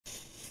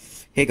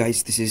Hey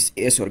guys, this is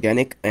AS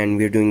Organic and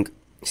we're doing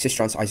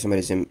cis-trans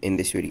isomerism in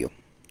this video.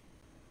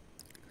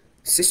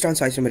 Cis-trans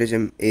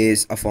isomerism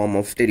is a form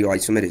of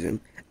stereoisomerism,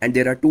 and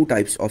there are two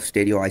types of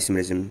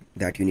stereoisomerism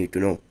that you need to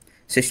know: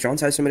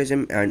 cis-trans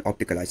isomerism and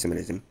optical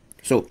isomerism.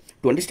 So,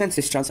 to understand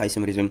cis-trans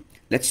isomerism,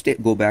 let's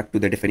go back to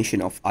the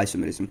definition of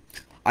isomerism.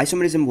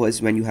 Isomerism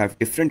was when you have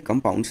different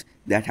compounds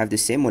that have the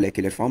same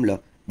molecular formula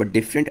but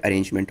different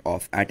arrangement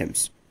of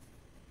atoms.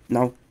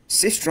 Now,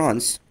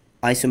 cis-trans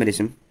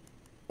isomerism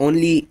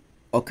only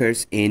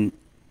occurs in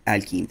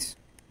alkenes.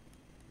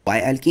 Why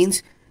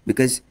alkenes?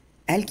 Because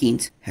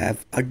alkenes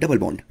have a double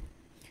bond.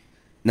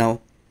 Now,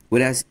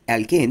 whereas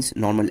alkanes,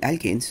 normal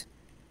alkanes,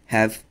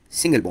 have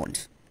single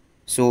bonds.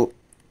 So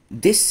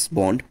this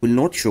bond will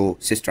not show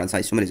cis-trans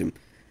isomerism,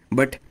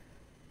 but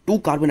two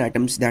carbon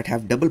atoms that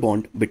have double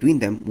bond between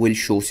them will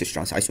show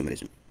cis-trans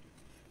isomerism.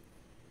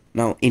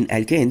 Now in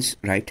alkanes,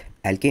 right,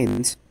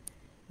 alkanes,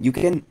 you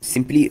can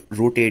simply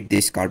rotate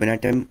this carbon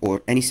atom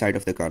or any side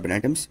of the carbon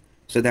atoms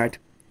so that,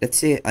 let's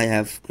say I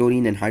have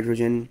chlorine and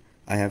hydrogen,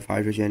 I have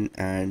hydrogen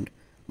and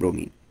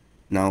bromine.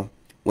 Now,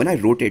 when I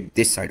rotate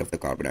this side of the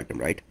carbon atom,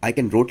 right, I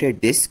can rotate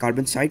this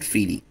carbon side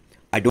freely.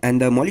 And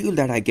the molecule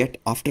that I get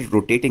after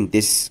rotating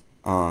this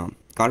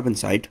carbon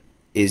side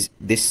is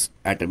this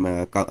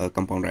atom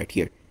compound right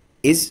here.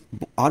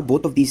 Are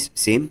both of these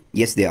same?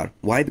 Yes, they are.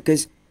 Why?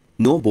 Because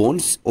no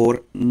bonds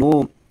or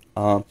no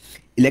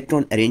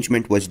electron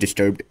arrangement was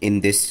disturbed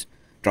in this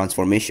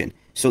transformation.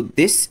 So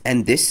this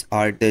and this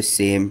are the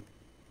same.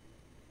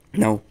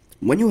 Now,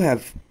 when you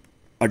have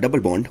a double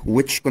bond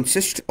which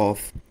consists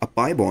of a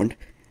pi bond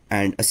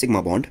and a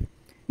sigma bond,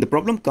 the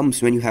problem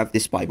comes when you have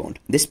this pi bond.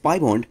 This pi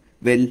bond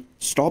will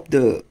stop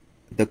the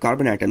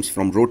carbon atoms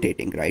from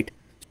rotating, right?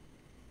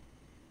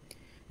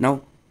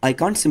 Now, I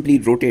can't simply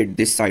rotate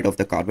this side of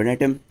the carbon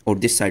atom or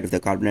this side of the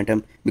carbon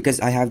atom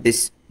because I have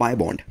this pi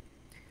bond.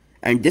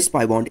 And this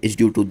pi bond is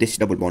due to this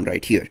double bond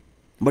right here.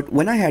 But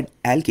when I had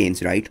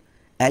alkanes, right,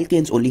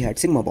 alkanes only had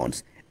sigma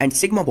bonds, and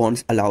sigma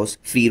bonds allows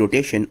free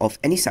rotation of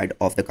any side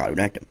of the carbon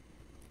atom.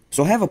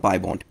 So I have a pi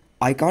bond.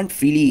 I can't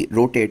freely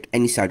rotate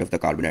any side of the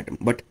carbon atom,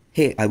 but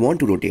hey, I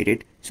want to rotate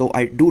it, so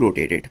I do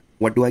rotate it.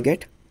 What do I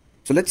get?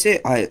 So let's say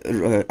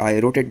I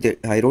rotate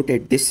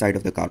this side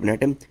of the carbon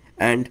atom,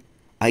 and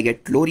I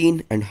get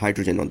chlorine and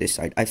hydrogen on this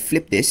side. I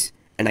flip this,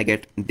 and I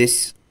get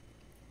this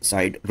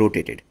side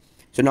rotated.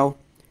 So now,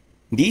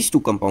 these two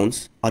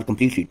compounds are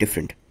completely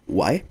different.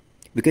 Why?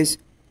 Because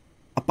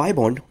a pi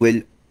bond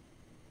will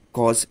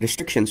cause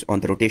restrictions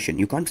on the rotation.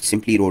 You can't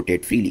simply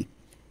rotate freely.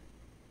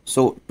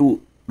 So to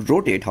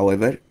rotate,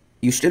 however,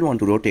 you still want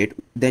to rotate,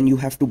 then you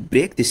have to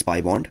break this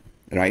pi bond,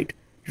 right?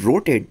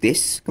 Rotate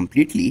this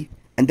completely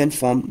and then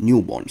form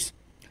new bonds.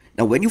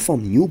 Now when you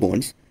form new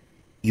bonds,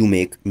 you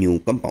make new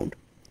compound.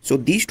 So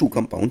these two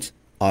compounds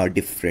are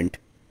different,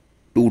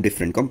 two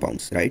different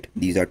compounds, right?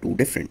 These are two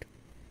different.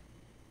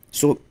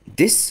 So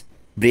this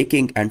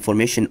breaking and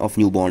formation of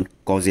new bond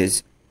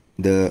causes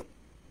the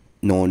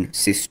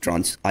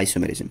non-cis-trans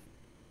isomerism.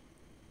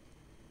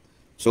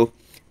 So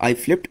I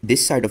flipped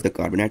this side of the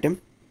carbon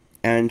atom,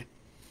 and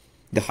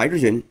the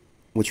hydrogen,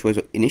 which was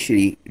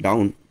initially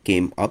down,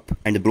 came up,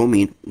 and the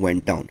bromine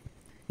went down.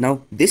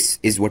 Now this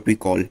is what we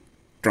call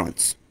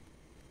trans.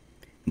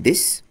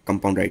 This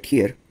compound right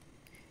here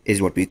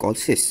is what we call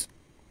cis.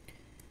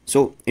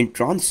 So in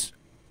trans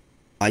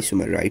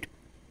isomer, right,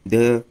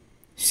 the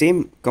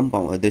same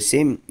compound, the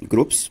same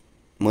groups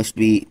must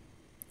be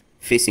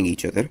facing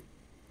each other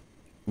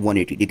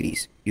 180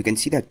 degrees. You can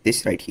see that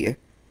this right here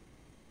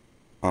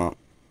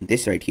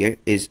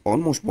is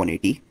almost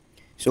 180.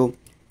 So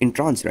in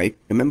trans, right,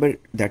 remember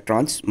that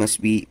trans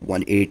must be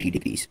 180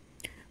 degrees,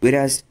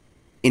 whereas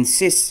in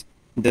cis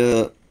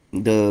the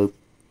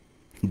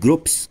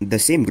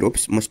same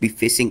groups must be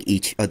facing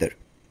each other.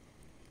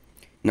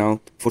 Now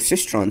for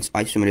cis-trans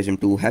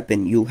isomerism to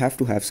happen, you have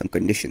to have some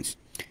conditions.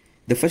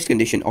 The first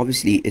condition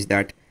obviously is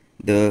that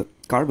the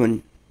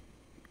carbon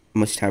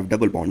must have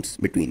double bonds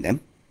between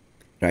them,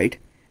 right?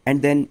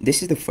 And then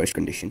this is the first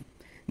condition.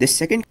 The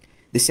second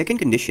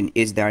condition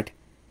is that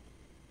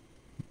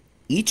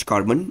each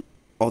carbon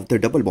of the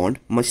double bond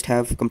must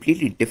have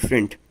completely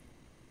different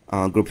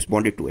groups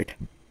bonded to it,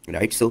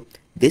 right? So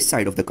this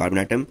side of the carbon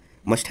atom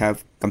must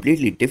have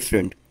completely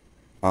different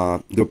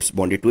groups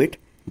bonded to it.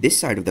 This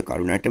side of the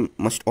carbon atom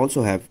must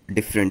also have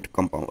different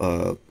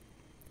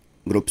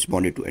groups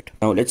bonded to it.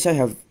 Now let's say I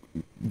have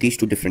these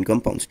two different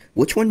compounds.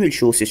 Which one will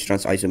show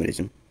cis-trans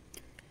isomerism?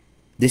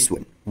 This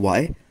one.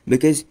 Why?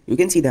 Because you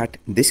can see that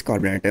this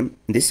carbon atom,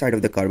 this side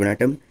of the carbon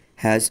atom,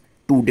 has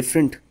two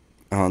different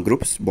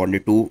groups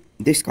bonded to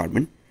this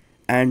carbon,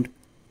 and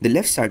the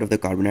left side of the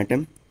carbon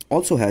atom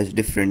also has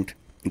different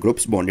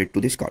groups bonded to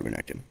this carbon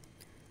atom.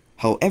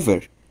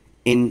 However,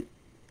 in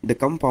the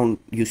compound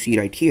you see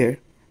right here,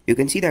 you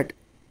can see that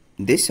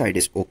this side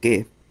is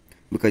okay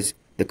because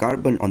the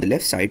carbon on the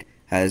left side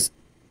has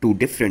two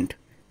different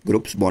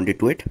groups bonded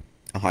to it,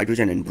 a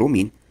hydrogen and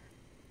bromine,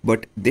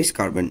 but this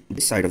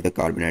side of the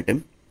carbon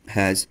atom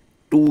has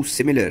two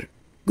similar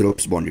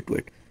groups bonded to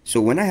it. So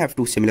when I have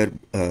two similar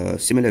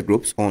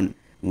groups on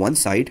one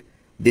side,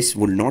 this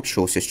will not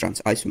show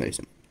cis-trans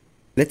isomerism.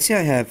 Let's say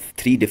I have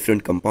three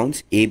different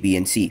compounds A, B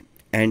and C,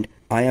 and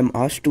I am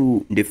asked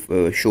to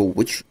show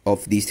which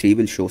of these three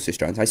will show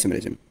cis-trans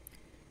isomerism.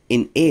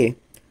 In A,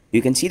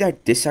 you can see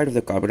that this side of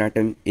the carbon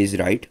atom is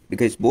right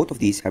because both of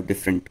these have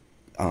different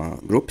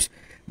groups,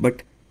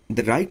 but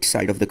the right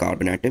side of the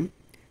carbon atom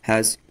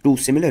has two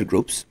similar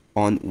groups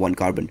on one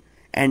carbon,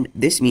 and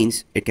this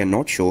means A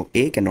cannot show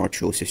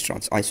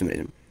cis-trans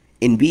isomerism.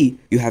 In B,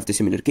 you have the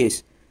similar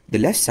case. The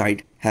left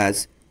side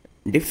has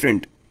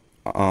different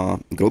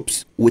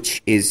groups,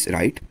 which is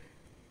right,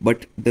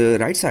 but the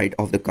right side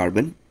of the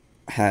carbon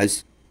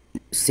has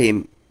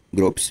same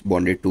groups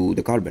bonded to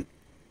the carbon.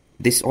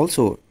 This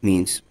also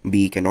means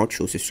B cannot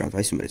show cis-trans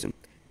isomerism.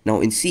 Now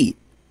in C,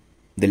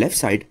 the left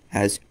side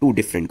has two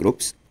different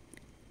groups.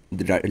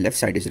 The left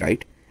side is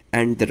right,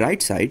 and the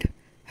right side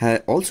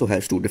also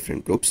has two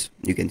different groups,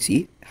 you can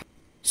see.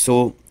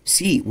 So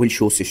C will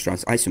show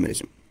cis-trans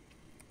isomerism.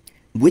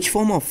 Which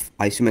form of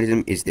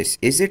isomerism is this?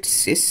 Is it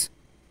cis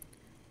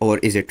or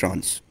is it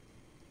trans?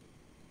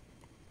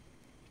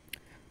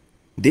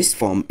 This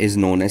form is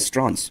known as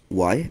trans.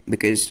 Why?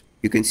 Because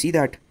you can see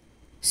that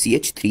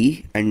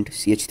CH3 and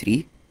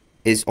CH3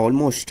 is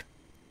almost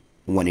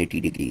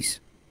 180 degrees.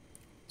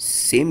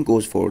 Same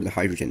goes for the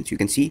hydrogens. You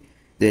can see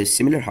the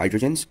similar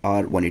hydrogens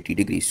are 180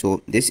 degrees.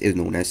 So this is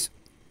known as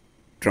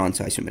trans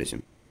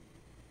isomerism.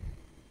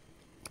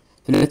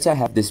 So let's say I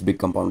have this big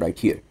compound right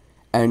here,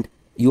 and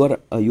you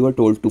are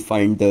told to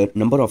find the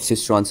number of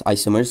cis-trans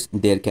isomers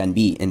there can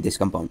be in this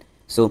compound.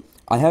 So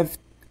I have,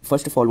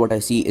 first of all, what I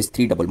see is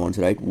three double bonds,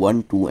 right?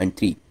 1, 2 and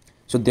 3.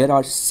 So there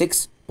are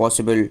 6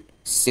 possible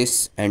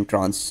cis and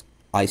trans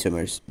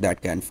isomers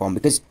that can form,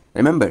 because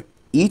remember,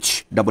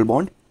 each double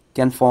bond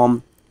can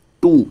form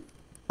 2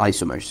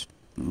 isomers,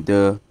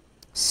 the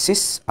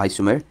cis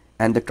isomer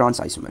and the trans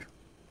isomer.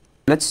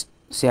 Let's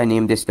say I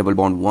name this double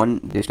bond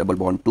 1, this double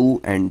bond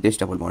 2 and this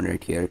double bond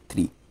right here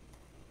 3.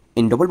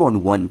 In double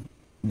bond 1,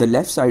 the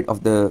left side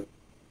of the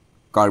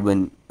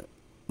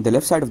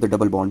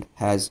double bond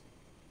has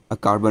a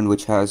carbon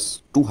which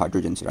has 2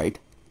 hydrogens, right?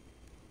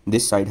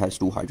 This side has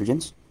 2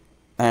 hydrogens,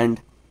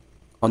 and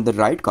on the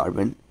right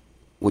carbon,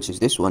 which is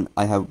this one,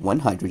 I have 1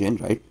 hydrogen,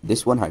 right?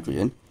 This 1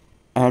 hydrogen.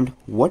 And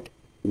what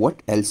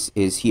else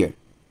is here?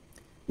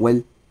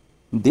 Well,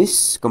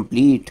 this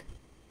complete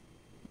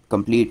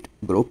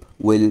group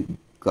will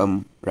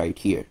come right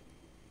here.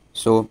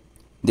 So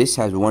this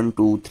has 1,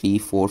 2, 3,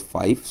 4,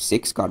 5,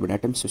 6 carbon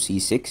atoms, so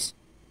C6,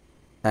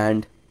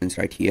 and it's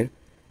right here.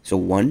 So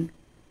 1,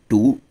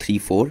 2, 3,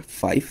 4,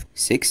 5,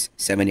 6,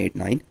 7, 8,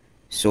 9.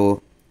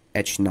 So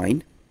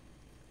H9,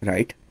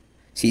 right?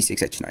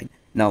 C6H9.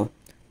 Now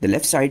the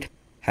left side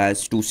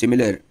has 2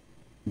 similar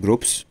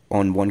groups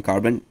on one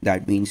carbon.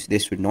 That means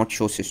this would not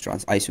show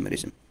cis-trans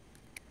isomerism.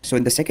 So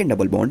in the second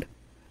double bond,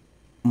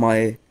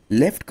 my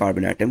left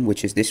carbon atom,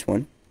 which is this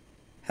one,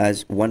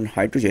 has 1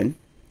 hydrogen,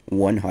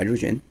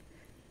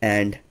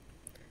 and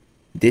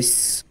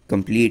this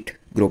complete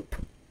group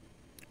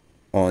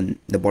on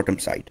the bottom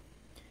side.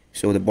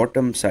 So the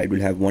bottom side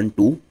will have 1,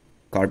 2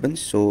 carbons,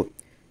 so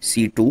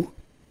C2,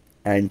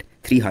 and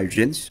 3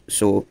 hydrogens,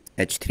 so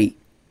H3.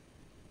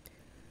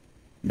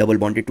 Double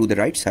bonded to the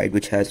right side,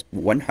 which has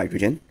 1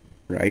 hydrogen,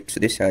 right? So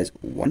this has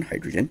 1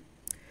 hydrogen,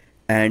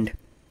 and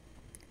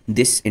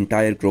this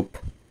entire group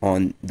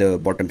on the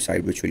bottom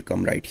side, which will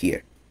come right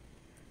here.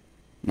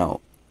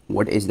 Now,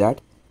 what is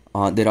that?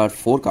 There are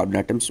 4 carbon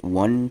atoms,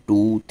 1,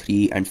 2,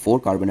 3 and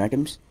 4 carbon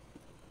atoms.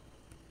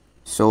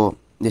 So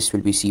this will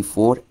be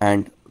C4,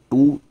 and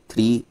 2,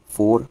 3,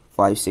 4,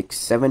 5, 6,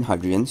 7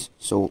 hydrogens,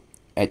 so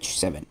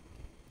H7.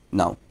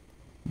 Now,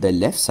 the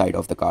left side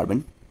of the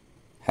carbon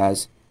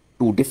has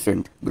 2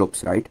 different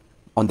groups, right?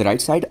 On the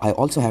right side, I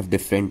also have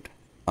different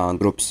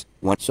groups.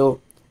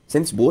 So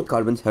since both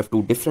carbons have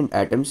 2 different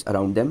atoms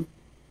around them,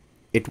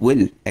 it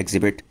will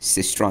exhibit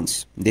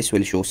cis-trans. This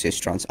will show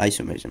cis-trans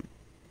isomerism.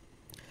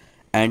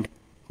 And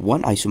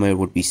one isomer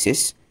would be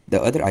cis,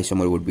 the other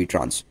isomer would be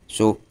trans.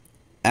 So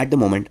at the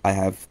moment, I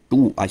have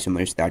 2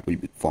 isomers that will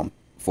be formed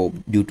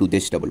due to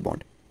this double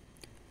bond.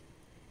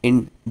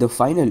 In the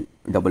final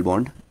double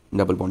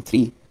bond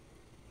 3,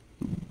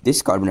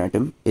 this carbon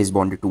atom is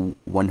bonded to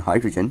 1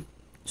 hydrogen,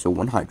 so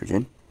 1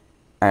 hydrogen,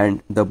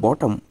 and the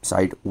bottom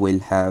side will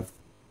have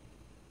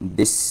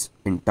this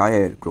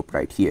entire group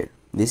right here.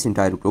 This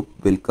entire group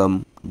will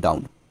come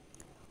down,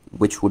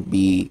 which would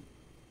be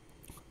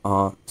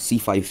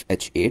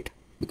C5H8,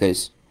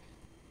 because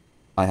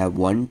I have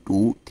 1,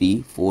 2,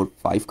 3, 4,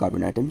 5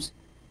 carbon atoms,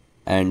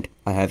 and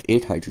I have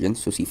 8 hydrogens,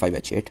 so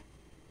C5H8.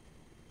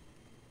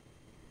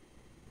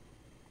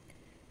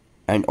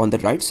 And on the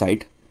right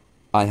side,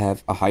 I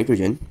have a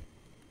hydrogen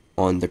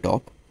on the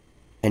top,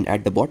 and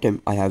at the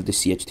bottom I have the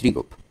CH3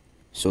 group,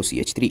 so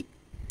CH3.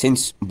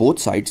 Since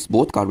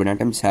both carbon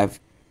atoms have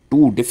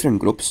 2 different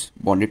groups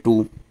bonded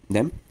to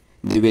them,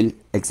 they will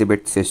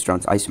exhibit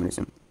cis-trans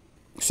isomerism.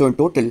 So in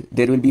total,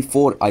 there will be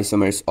 4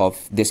 isomers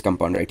of this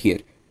compound right here.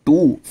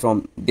 2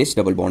 from this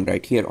double bond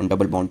right here on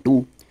double bond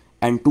 2,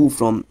 and 2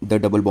 from the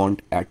double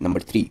bond at number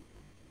 3.